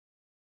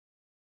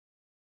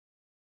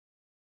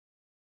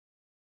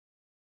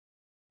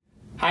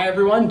Hi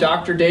everyone,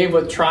 Dr. Dave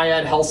with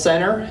Triad Health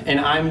Center, and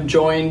I'm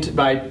joined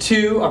by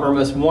two of our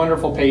most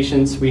wonderful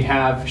patients. We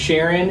have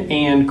Sharon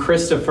and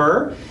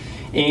Christopher,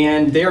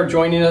 and they are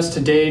joining us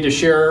today to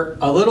share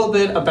a little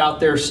bit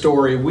about their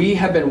story. We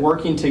have been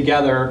working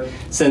together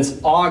since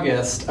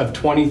August of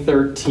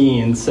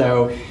 2013,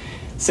 so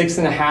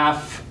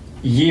 6.5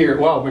 years.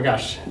 Well, oh my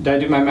gosh, did I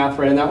do my math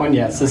right on that one?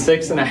 Yes, so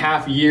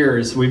 6.5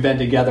 years we've been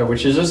together,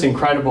 which is just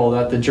incredible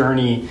that the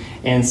journey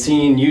and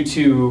seeing you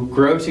two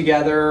grow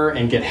together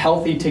and get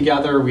healthy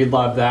together, we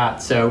love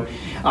that. So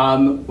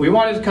we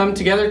wanted to come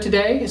together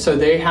today, so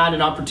they had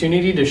an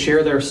opportunity to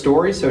share their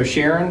story. So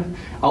Sharon,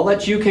 I'll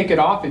let you kick it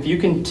off. If you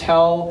can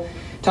tell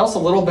us a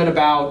little bit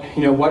about,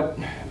 what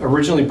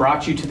originally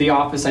brought you to the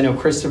office. I know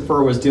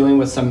Christopher was dealing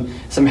with some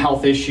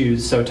health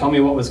issues, so tell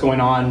me what was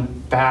going on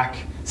back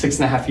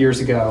 6.5 years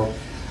ago.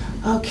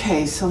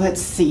 Okay, so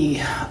let's see.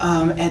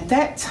 At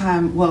that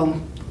time,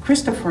 well,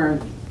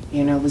 Christopher,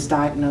 was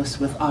diagnosed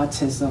with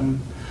autism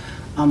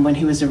when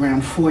he was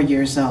around 4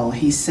 years old.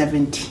 He's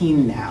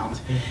 17 now.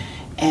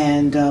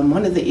 And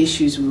one of the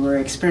issues we were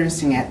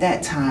experiencing at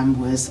that time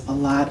was a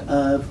lot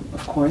of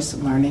course,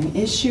 learning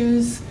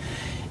issues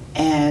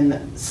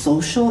and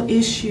social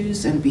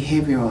issues and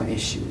behavioral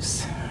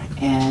issues.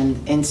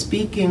 And in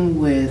speaking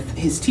with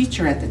his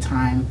teacher at the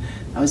time,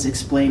 I was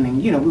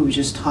explaining, we were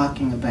just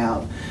talking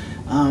about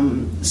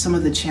some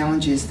of the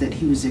challenges that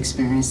he was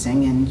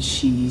experiencing, and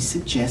she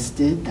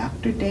suggested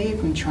Dr.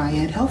 Dave and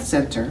Triad Health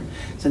Center.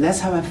 So that's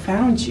how I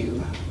found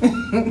you.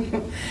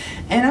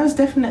 And I was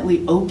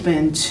definitely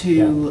open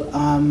to,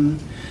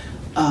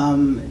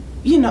 an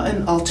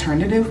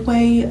alternative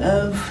way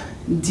of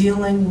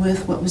dealing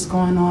with what was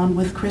going on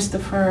with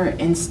Christopher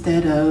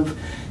instead of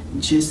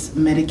just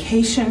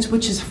medications,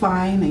 which is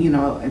fine.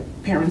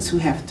 Parents who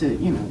have to,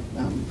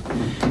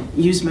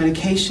 use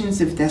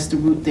medications, if that's the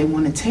route they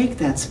want to take,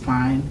 that's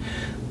fine.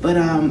 But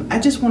I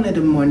just wanted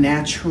a more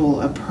natural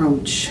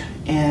approach.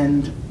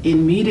 And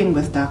in meeting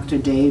with Dr.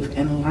 Dave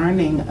and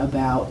learning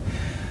about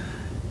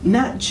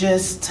not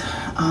just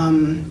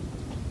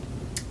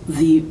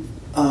the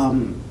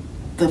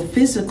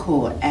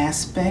physical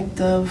aspect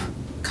of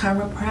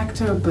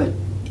chiropractor, but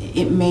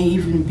it may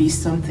even be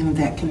something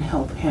that can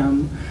help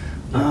him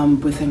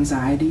with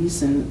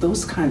anxieties and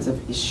those kinds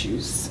of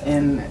issues.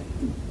 And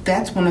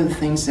that's one of the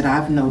things that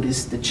I've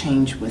noticed the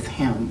change with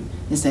him,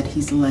 is that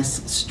he's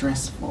less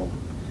stressful.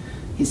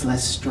 He's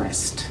less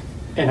stressed.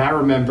 And I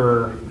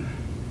remember,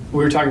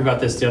 we were talking about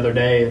this the other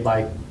day,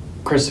 like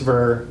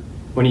Christopher,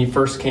 when he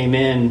first came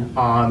in,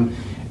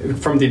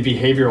 from the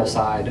behavioral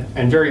side,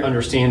 and very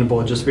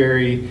understandable, just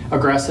very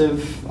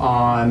aggressive,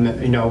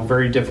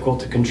 very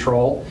difficult to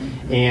control.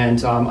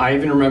 And I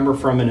even remember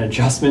from an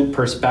adjustment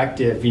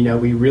perspective,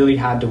 we really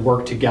had to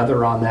work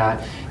together on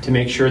that to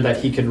make sure that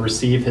he could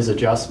receive his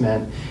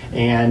adjustment.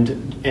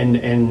 And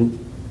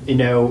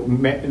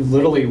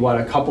literally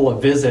a couple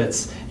of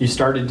visits, you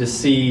started to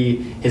see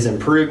his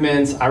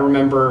improvements. I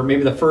remember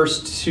maybe the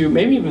first 2,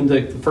 maybe even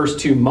the first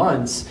 2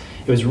 months,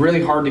 it was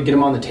really hard to get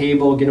him on the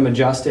table, get him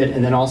adjusted,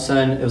 and then all of a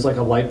sudden it was like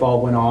a light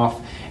bulb went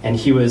off, and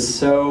he was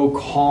so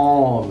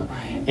calm,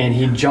 and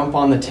he'd jump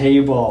on the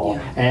table,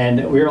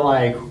 and we were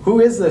like, who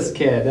is this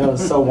kid? That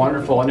was so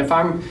wonderful. And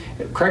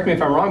correct me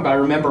if I'm wrong, but I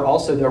remember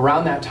also that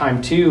around that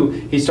time too,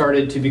 he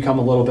started to become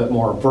a little bit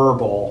more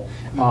verbal,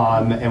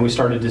 and we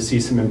started to see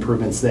some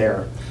improvements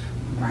there.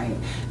 Right.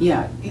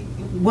 Yeah.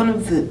 One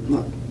of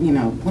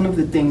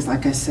the things,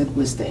 like I said,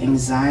 was the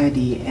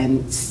anxiety,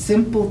 and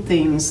simple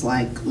things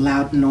like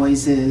loud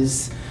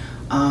noises,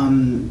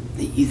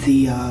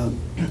 the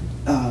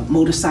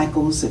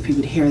motorcycles, if he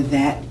would hear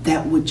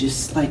that would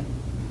just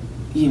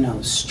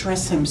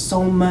stress him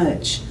so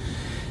much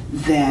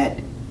that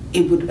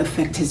it would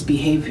affect his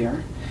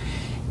behavior.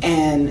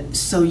 And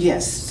so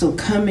so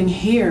coming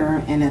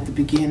here, and at the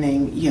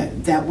beginning,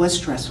 that was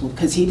stressful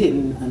because he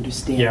didn't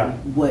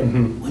understand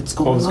what's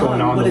going on. What was going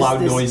on, the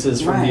loud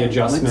noises from the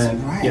adjustment.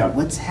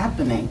 What's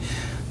happening.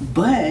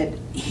 But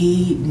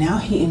now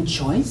he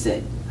enjoys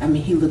it. I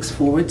mean, he looks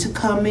forward to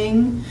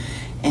coming,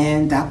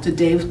 and Dr.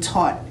 Dave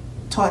taught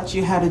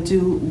you how to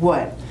do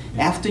what?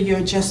 After your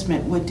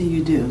adjustment, what do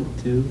you do?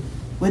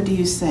 What do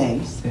you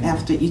say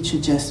after each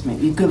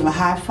adjustment? You give a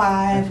high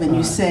five and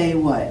you say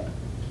what?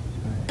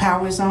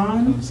 Power's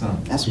on?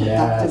 That's what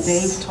Dr.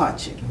 Dave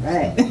taught you,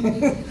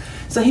 right?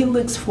 So he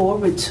looks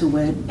forward to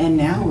it, and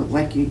now,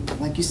 like you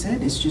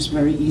said, it's just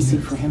very easy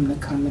for him to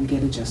come and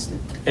get adjusted.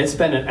 It's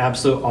been an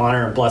absolute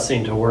honor and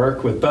blessing to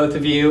work with both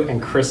of you,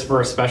 and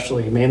Christopher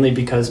especially, mainly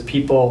because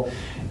people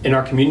in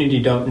our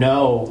community don't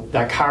know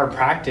that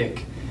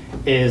chiropractic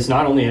is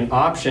not only an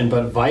option,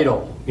 but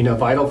vital.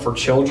 Vital for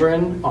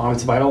children.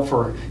 It's vital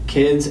for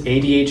kids,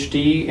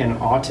 ADHD and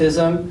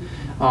autism.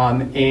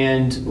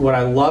 And what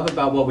I love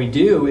about what we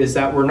do is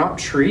that we're not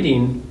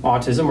treating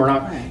autism, we're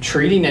not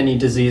treating any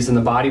disease in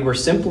the body, we're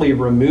simply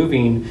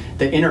removing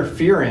the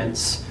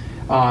interference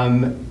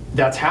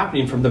that's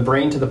happening from the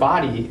brain to the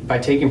body. By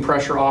taking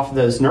pressure off of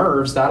those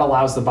nerves, that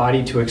allows the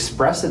body to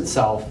express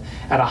itself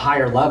at a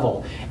higher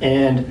level.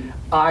 And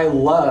I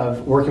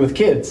love working with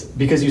kids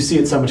because you see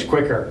it so much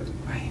quicker.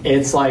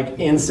 It's like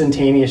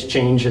instantaneous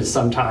changes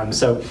sometimes.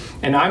 So,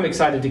 and I'm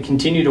excited to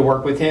continue to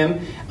work with him.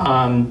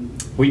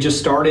 We just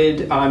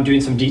started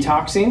doing some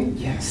detoxing.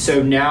 Yes.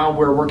 So now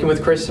we're working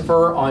with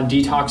Christopher on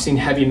detoxing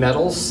heavy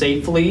metals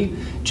safely,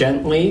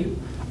 gently,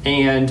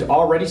 and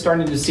already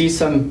starting to see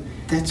some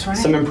That's right.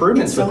 some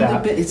improvements with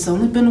that. It's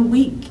only been a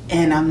week,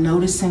 and I'm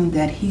noticing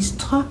that he's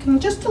talking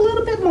just a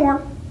little bit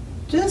more.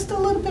 Just a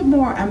little bit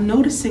more. I'm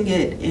noticing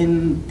it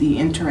in the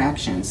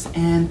interactions,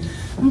 and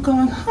I'm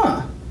going,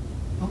 huh,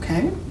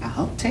 okay,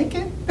 I'll take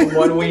it.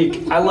 1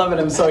 week. I love it.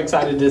 I'm so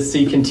excited to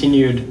see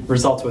continued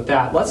results with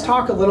that. Let's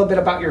talk a little bit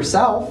about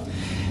yourself.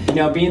 You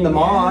know, being the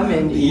mom,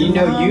 and you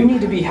know, you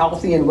need to be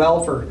healthy and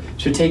well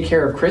to take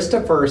care of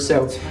Christopher.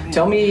 So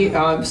tell me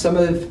some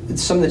of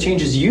the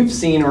changes you've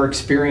seen or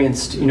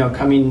experienced, you know,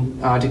 coming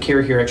to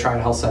care here at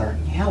Triad Health Center.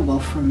 Yeah, well,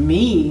 for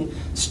me,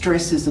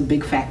 stress is a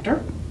big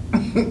factor.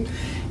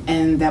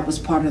 And that was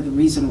part of the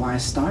reason why I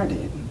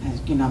started.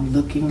 You know, I'm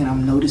looking and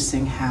I'm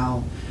noticing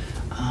how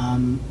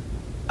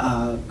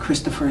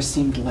Christopher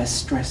seemed less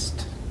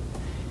stressed.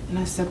 And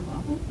I said,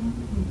 well,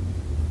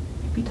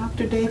 maybe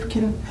Dr. Dave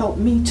can help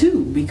me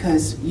too,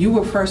 because you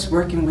were first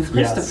working with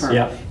Christopher.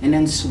 Yes, yeah. And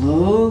then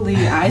slowly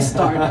I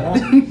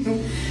started.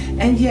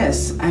 And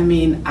yes, I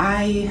mean,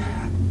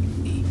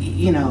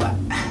 you know,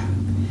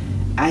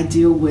 I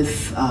deal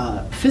with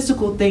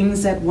physical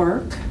things at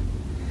work,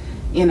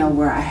 you know,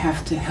 where I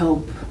have to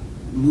help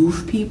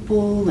move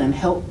people and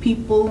help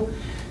people,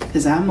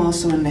 because I'm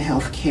also in the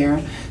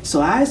healthcare. So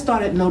I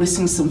started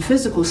noticing some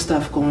physical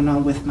stuff going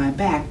on with my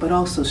back, but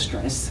also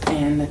stress.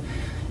 And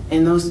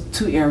in those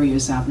two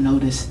areas, I've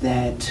noticed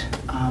that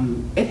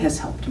it has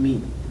helped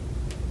me.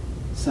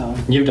 So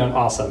you've done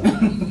awesome.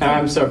 And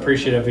I'm so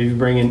appreciative of you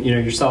bringing, you know,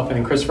 yourself in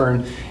and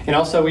Christopher, and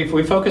also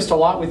we focused a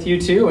lot with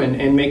you too,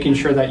 and making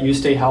sure that you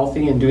stay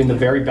healthy and doing the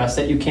very best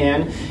that you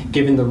can,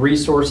 given the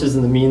resources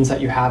and the means that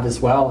you have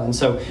as well. And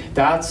so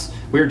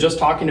we were just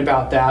talking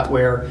about that,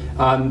 where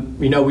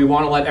you know, we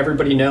want to let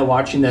everybody know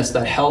watching this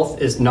that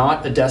health is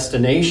not a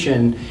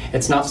destination.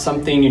 It's not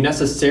something you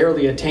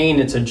necessarily attain.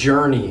 It's a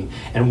journey,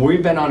 and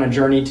we've been on a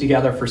journey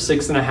together for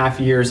 6.5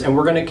 years, and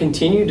we're going to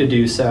continue to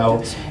do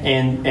so.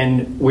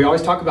 And we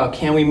always talk about,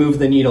 can we move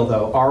the needle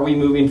though? Are we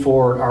moving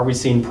forward? Are we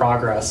seeing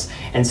progress?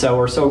 And so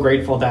we're so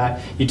grateful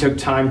that you took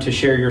time to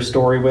share your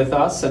story with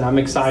us, and I'm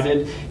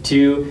excited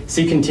to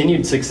see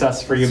continued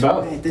success for you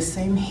both. Right, the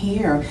same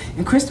here.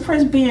 And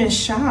Christopher's being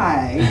shy.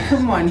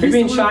 Come on. You're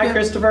being shy,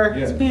 Christopher?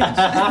 He's being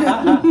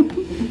shy.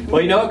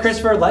 Well, you know what,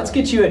 Christopher? Let's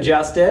get you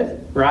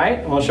adjusted, right?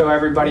 And we'll show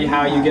everybody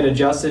how you get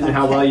adjusted and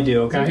how well you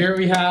do, okay? Here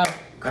we have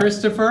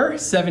Christopher,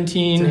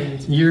 17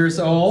 years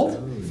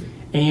old.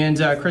 And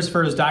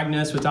Christopher was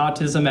diagnosed with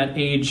autism at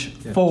age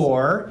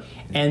 4,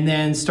 and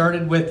then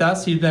started with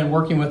us. He'd been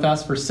working with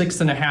us for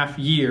 6.5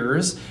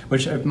 years,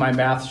 which, if my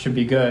math should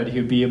be good, he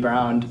would be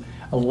around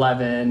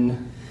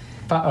 11...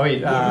 Oh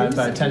wait,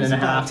 about 10 and a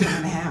half. 10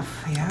 and a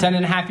half, yeah. 10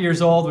 and a half years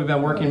old. We've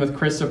been working with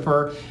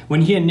Christopher.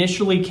 When he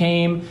initially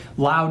came,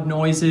 loud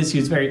noises, he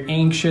was very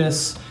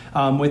anxious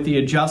with the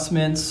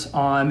adjustments,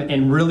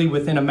 and really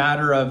within a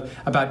matter of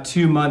about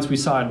 2 months, we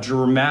saw a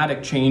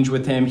dramatic change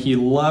with him. He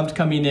loved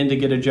coming in to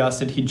get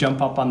adjusted. He'd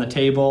jump up on the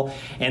table,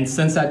 and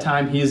since that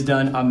time, he has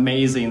done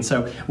amazing.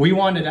 So we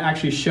wanted to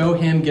actually show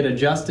him get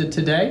adjusted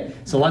today.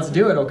 So let's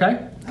do it,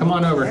 okay? Come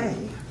on over.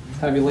 Let's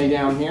have you lay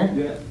down here.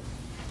 Yeah.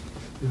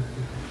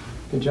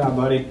 Good job,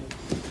 buddy.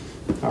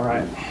 All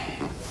right.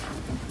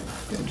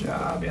 Good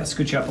job. Yeah,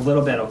 scoot you up a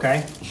little bit,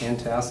 okay?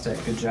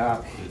 Fantastic. Good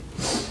job.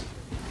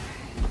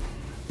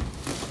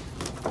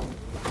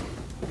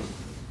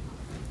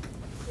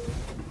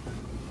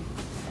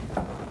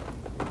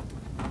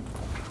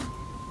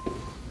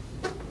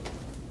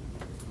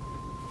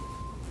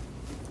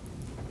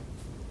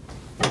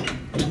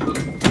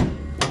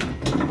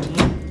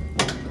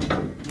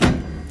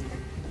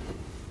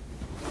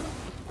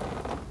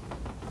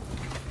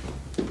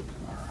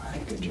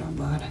 Good job,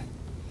 bud.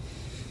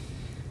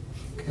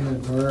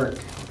 Good work.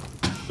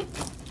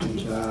 Good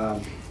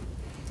job.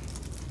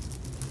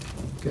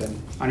 Good.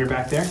 On your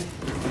back there?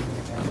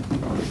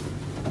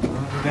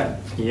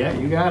 Yeah,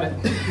 you got it.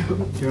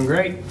 Doing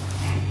great.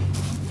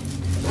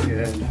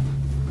 Good.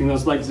 Bring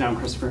those legs down,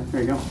 Christopher.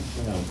 There you go.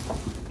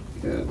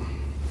 Good.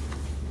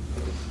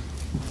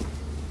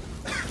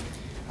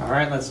 All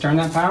right, let's turn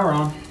that power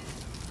on.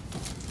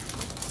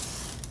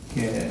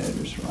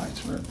 Good. Just relax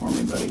for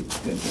me, buddy.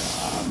 Good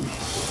job.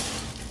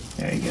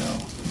 There you go.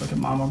 Look at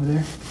mom over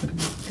there. Look at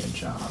me. Good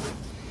job.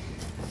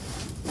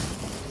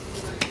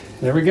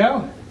 There we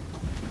go.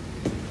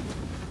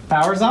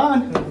 Power's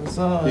on. Power's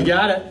on. You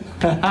got it.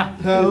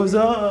 Power's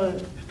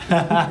on.